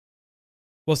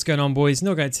What's going on, boys?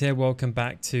 Guys here. Welcome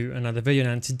back to another video.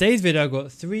 Now in today's video I've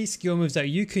got 3 skill moves that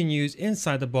you can use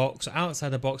inside the box or outside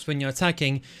the box when you're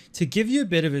attacking to give you a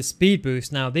bit of a speed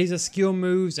boost. Now these are skill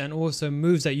moves and also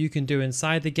moves that you can do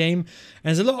inside the game,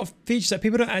 and there's a lot of features that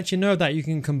people don't actually know that you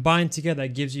can combine together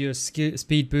that gives you a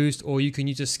speed boost, or you can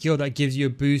use a skill that gives you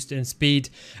a boost in speed,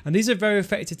 and these are very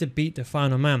effective to beat the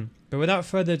final man. But without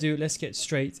further ado, let's get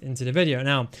straight into the video.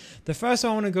 Now, the first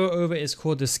one I want to go over is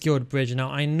called the skilled bridge. Now,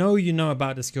 I know you know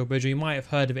about the skilled bridge, or you might have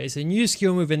heard of it. It's a new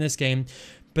skill move in this game,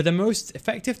 but the most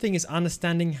effective thing is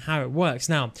understanding how it works.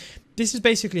 Now, this is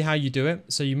basically how you do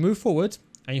it. So you move forward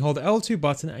and you hold the L2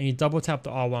 button and you double tap the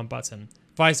R1 button.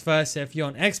 Vice versa, if you're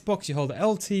on Xbox, you hold the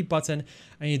LT button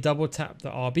and you double tap the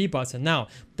RB button. Now,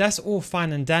 that's all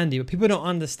fine and dandy. What people don't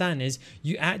understand is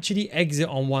you actually exit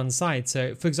on one side.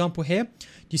 So, for example, here,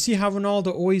 you see how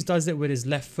Ronaldo always does it with his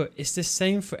left foot? It's the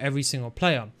same for every single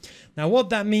player. Now, what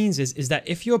that means is that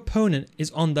if your opponent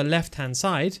is on the left-hand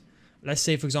side, let's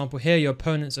say, for example, here, your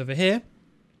opponent's over here,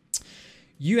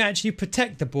 you actually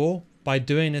protect the ball by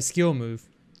doing a skill move.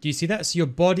 Do you see that? So your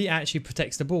body actually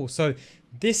protects the ball. So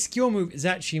this skill move is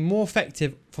actually more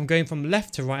effective from going from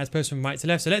left to right as opposed to from right to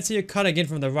left. So let's say you're cutting in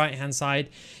from the right hand side.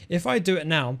 If I do it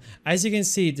now, as you can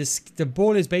see, the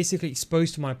ball is basically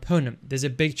exposed to my opponent. There's a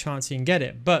big chance he can get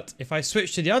it. But if I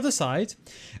switch to the other side,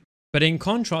 but in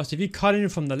contrast, if you cut in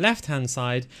from the left hand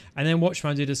side and then watch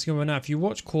when I do the skill move now, if you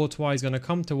watch Courtois, he's going to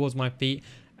come towards my feet.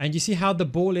 And you see how the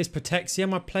ball is protected. See how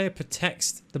my player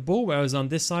protects the ball, whereas on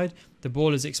this side, the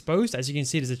ball is exposed. As you can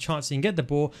see, there's a chance you can get the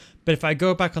ball. But if I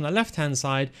go back on the left-hand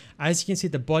side, as you can see,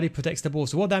 the body protects the ball.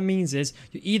 So what that means is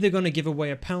you're either going to give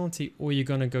away a penalty or you're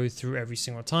going to go through every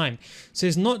single time. So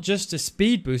it's not just a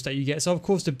speed boost that you get. So of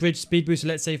course, the bridge speed boost,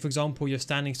 let's say, for example, you're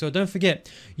standing still. Don't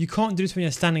forget, you can't do this when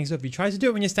you're standing still. If you try to do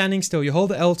it when you're standing still, you hold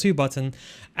the L2 button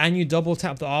and you double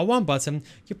tap the R1 button,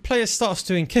 your player starts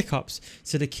doing kick-ups.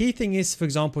 So the key thing is, for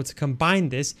example, to combine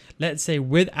this, let's say,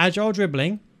 with agile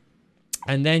dribbling,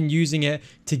 and then using it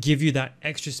to give you that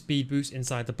extra speed boost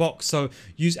inside the box. So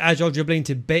use agile dribbling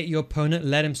to bait your opponent,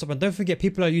 let him stop. And don't forget,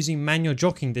 people are using manual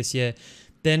jockeying this year.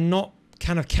 They're not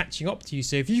kind of catching up to you.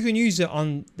 So if you can use it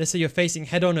on, let's say you're facing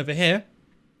head on over here,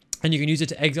 and you can use it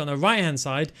to exit on the right hand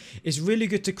side, it's really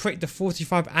good to create the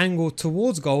 45 angle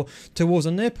towards goal, towards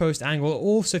a near post angle.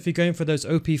 Also, if you're going for those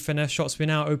OP finesse shots, we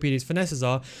know how OP these finesses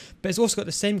are, but it's also got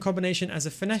the same combination as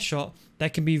a finesse shot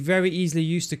that can be very easily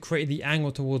used to create the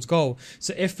angle towards goal.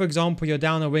 So if, for example, you're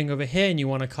down the wing over here and you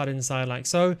want to cut inside like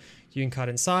so, you can cut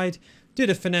inside, do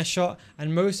the finesse shot,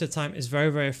 and most of the time it's very,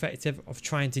 very effective of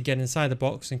trying to get inside the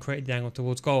box and create the angle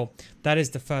towards goal. That is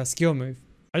the first skill move.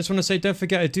 I just want to say, don't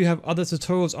forget, I do have other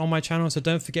tutorials on my channel, so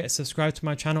don't forget to subscribe to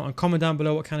my channel and comment down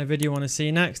below what kind of video you want to see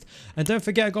next. And don't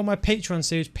forget, I got my Patreon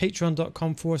series,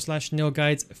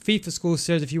 patreon.com/NeilGuides FIFA School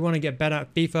Series. If you want to get better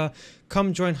at FIFA,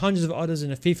 come join hundreds of others in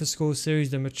the FIFA School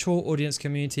Series, the mature audience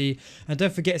community. And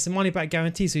don't forget, it's a money back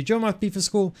guarantee. So you join my FIFA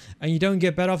School and you don't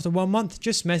get better after 1 month,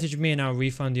 just message me and I'll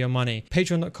refund your money.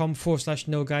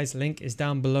 Patreon.com/NeilGuides, link is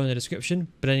down below in the description.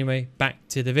 But anyway, back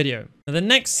to the video. Now, the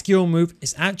next skill move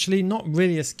is actually not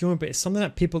really a skill move, but it's something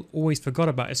that people always forgot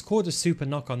about. It's called a super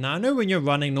knock-on. Now, I know when you're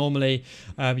running, normally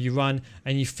you run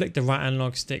and you flick the right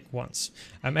analog stick once.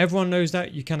 Everyone knows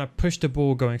that you kind of push the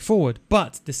ball going forward,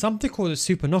 but there's something called a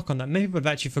super knock-on that many people have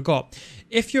actually forgot.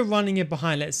 If you're running it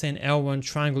behind, let's say, an L1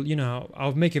 triangle, you know,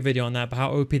 I'll make a video on that, but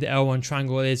how OP the L1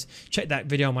 triangle is, check that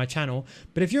video on my channel.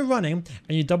 But if you're running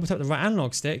and you double tap the right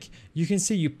analog stick, you can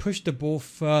see you push the ball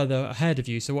further ahead of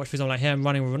you. So watch, for example, like here I'm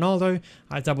running with Ronaldo,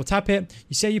 I double tap it,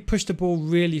 you see you push the ball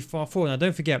really far forward. Now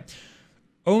don't forget,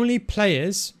 only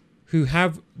players who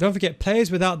have, don't forget, players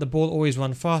without the ball always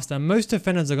run faster. Most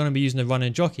defenders are going to be using the run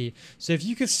and jockey. So if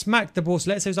you could smack the ball,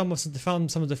 so let's say someone's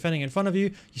defending in front of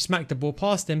you, you smack the ball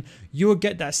past him, you will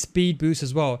get that speed boost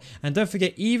as well. And don't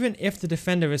forget, even if the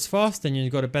defender is faster and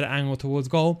you've got a better angle towards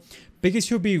goal, because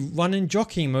you'll be running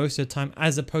jockeying most of the time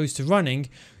as opposed to running,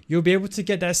 you'll be able to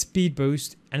get that speed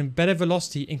boost and better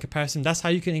velocity in comparison. That's how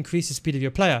you can increase the speed of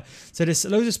your player. So there's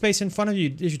loads of space in front of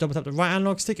you. You double tap the right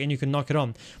analog stick and you can knock it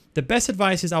on. The best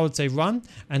advice is, I would say, run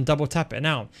and double tap it.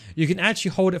 Now, you can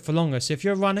actually hold it for longer. So if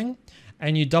you're running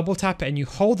and you double tap it and you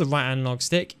hold the right analog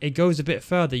stick, it goes a bit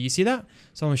further. You see that?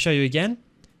 So I'm going to show you again.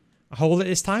 I hold it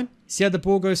this time. See how the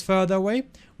ball goes further away?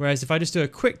 Whereas if I just do a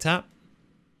quick tap,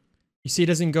 you see it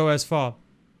doesn't go as far.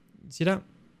 See that?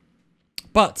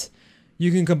 But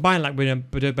you can combine like with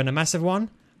a massive one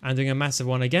and doing a massive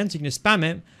one again. So you can just spam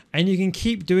it and you can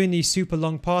keep doing these super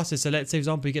long passes. So let's say, for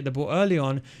example, you get the ball early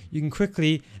on, you can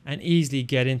quickly and easily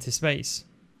get into space.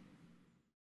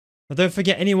 Now don't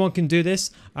forget, anyone can do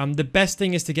this. The best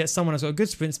thing is to get someone that's got a good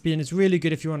sprint speed, and it's really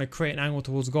good if you want to create an angle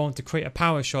towards goal and to create a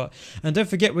power shot. And don't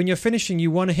forget, when you're finishing,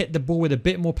 you want to hit the ball with a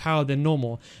bit more power than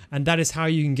normal, and that is how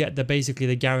you can get basically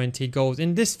the guaranteed goals.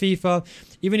 In this FIFA,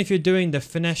 even if you're doing the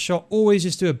finesse shot, always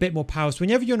just do a bit more power. So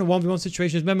whenever you're in a 1v1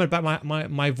 situation, remember about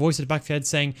my voice at the back of your head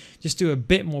saying just do a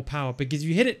bit more power, because if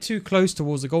you hit it too close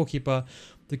towards the goalkeeper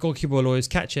will always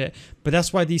catch it. But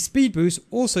that's why these speed boosts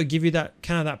also give you that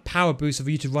kind of that power boost for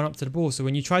you to run up to the ball. So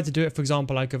when you try to do it, for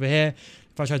example, like over here,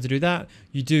 if I try to do that,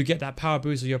 you do get that power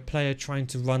boost of your player trying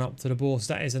to run up to the ball.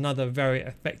 So that is another very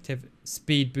effective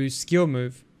speed boost skill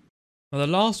move. Now the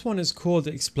last one is called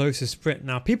the explosive sprint.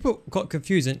 Now people got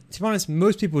confused, and to be honest,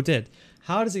 most people did.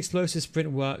 How does explosive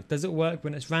sprint work? Does it work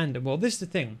when it's random? Well, this is the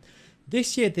thing.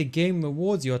 This year, the game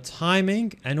rewards your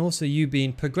timing and also you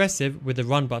being progressive with the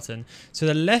run button. So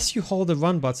the less you hold the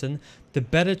run button, the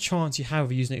better chance you have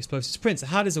of using explosive sprints. So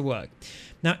how does it work?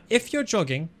 Now, if you're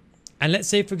jogging, and let's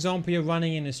say, for example, you're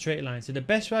running in a straight line. So the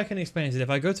best way I can explain is if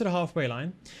I go to the halfway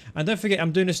line, and don't forget,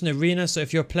 I'm doing this in an arena. So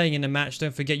if you're playing in a match,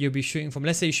 don't forget you'll be shooting from,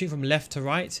 let's say you shoot from left to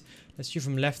right. Let's shoot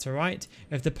from left to right.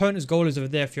 If the opponent's goal is over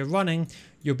there, if you're running,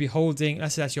 you'll be holding,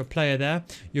 let's say that's your player there,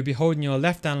 you'll be holding your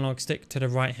left analog stick to the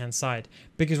right hand side.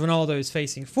 Because Ronaldo is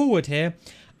facing forward here,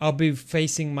 I'll be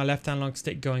facing my left analog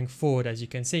stick going forward, as you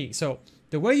can see. So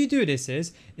the way you do this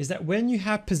is that when you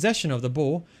have possession of the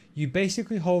ball, you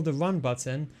basically hold the run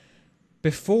button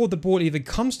before the ball either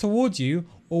comes towards you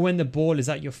or when the ball is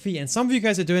at your feet. And some of you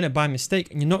guys are doing it by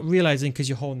mistake and you're not realizing because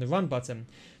you're holding the run button.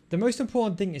 The most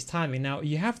important thing is timing. Now,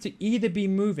 you have to either be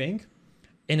moving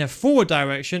in a forward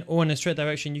direction or in a straight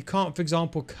direction. You can't, for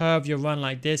example, curve your run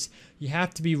like this. You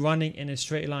have to be running in a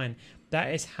straight line.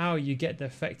 That is how you get the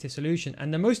effective solution.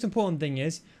 And the most important thing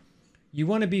is you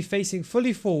want to be facing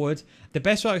fully forward. The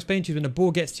best way I explain to you is when the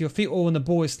ball gets to your feet or when the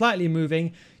ball is slightly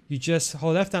moving, you just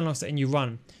hold left analog stick and you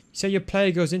run. So your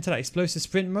player goes into that explosive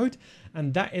sprint mode,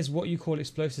 and that is what you call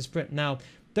explosive sprint. Now,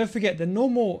 don't forget the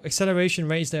normal acceleration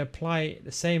rates, they apply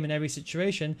the same in every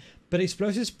situation, but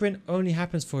explosive sprint only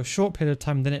happens for a short period of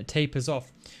time, then it tapers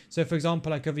off. So for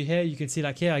example, like over here, you can see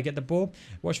like here, I get the ball,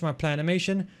 watch my play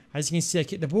animation. As you can see, I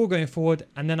kick the ball going forward,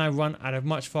 and then I run at a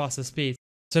much faster speed.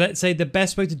 So let's say the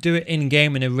best way to do it in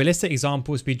game in a realistic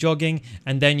example is be jogging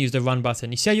and then use the run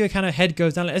button. You see how your kind of head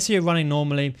goes down? Let's say you're running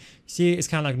normally. You see it's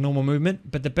kind of like normal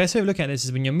movement, but the best way of looking at this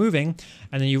is when you're moving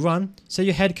and then you run. So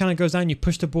your head kind of goes down, you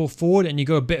push the ball forward and you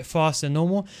go a bit faster than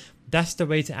normal. That's the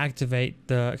way to activate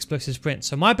the explosive sprint.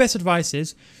 So my best advice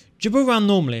is dribble around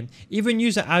normally, even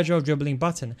use the agile dribbling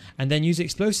button and then use the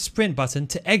explosive sprint button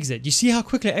to exit. You see how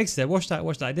quickly I exit? Watch that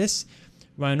like this.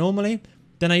 Run normally,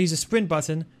 then I use the sprint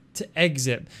button to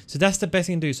exit. So that's the best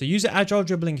thing to do. So use the agile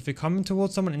dribbling if you're coming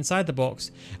towards someone inside the box,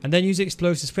 and then use the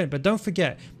explosive sprint. But don't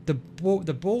forget, the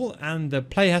ball and the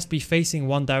player has to be facing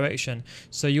one direction.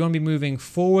 So you want to be moving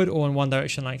forward or in one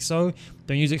direction like so.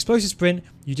 Don't use explosive sprint,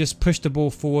 you just push the ball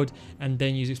forward and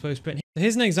then use explosive sprint. So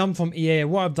here's an example from EA.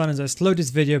 What I've done is I slowed this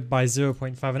video by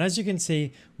 0.5, and as you can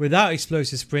see, without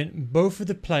explosive sprint, both of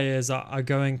the players are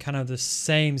going kind of the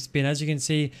same speed. As you can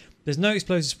see, there's no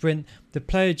explosive sprint. The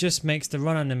player just makes the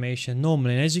run animation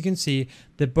normally. And as you can see,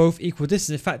 they're both equal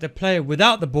distance. In fact, the player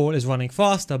without the ball is running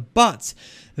faster. But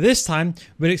this time,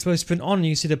 with explosive sprint on,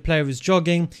 you see the player is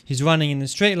jogging. He's running in a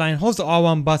straight line, holds the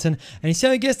R1 button. And you see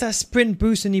how he gets that sprint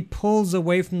boost and he pulls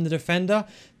away from the defender?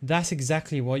 That's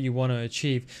exactly what you want to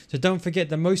achieve. So don't forget,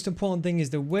 the most important thing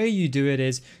is the way you do it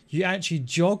is you actually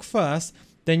jog first.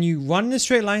 Then you run in a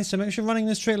straight line, so make sure you're running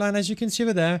in a straight line as you can see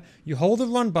over there. You hold the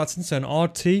run button, so an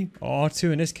R2 or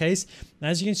R2 in this case. And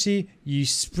as you can see, you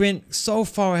sprint so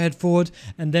far ahead forward,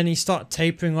 and then you start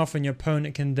tapering off and your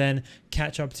opponent can then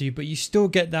catch up to you. But you still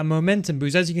get that momentum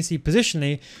boost. As you can see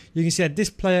positionally, you can see that this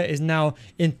player is now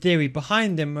in theory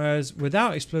behind them, whereas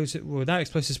without explosive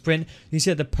sprint, you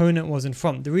see that the opponent was in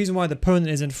front. The reason why the opponent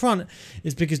is in front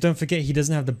is because don't forget he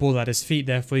doesn't have the ball at his feet,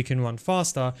 therefore he can run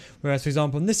faster. Whereas for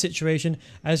example in this situation,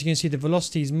 as you can see, the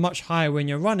velocity is much higher when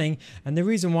you're running, and the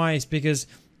reason why is because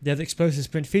they have the explosive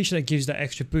sprint feature that gives you that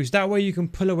extra boost. That way you can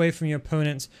pull away from your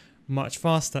opponents much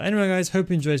faster. Anyway guys, hope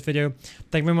you enjoyed this video.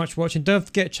 Thank you very much for watching. Don't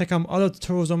forget to check out other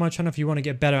tutorials on my channel if you want to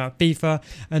get better at FIFA,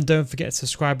 and don't forget to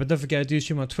subscribe. But don't forget I do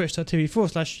stream on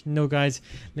twitch.tv/NilGuides.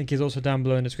 Link is also down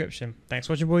below in the description. Thanks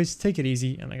for watching boys, take it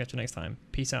easy, and I'll catch you next time.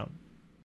 Peace out.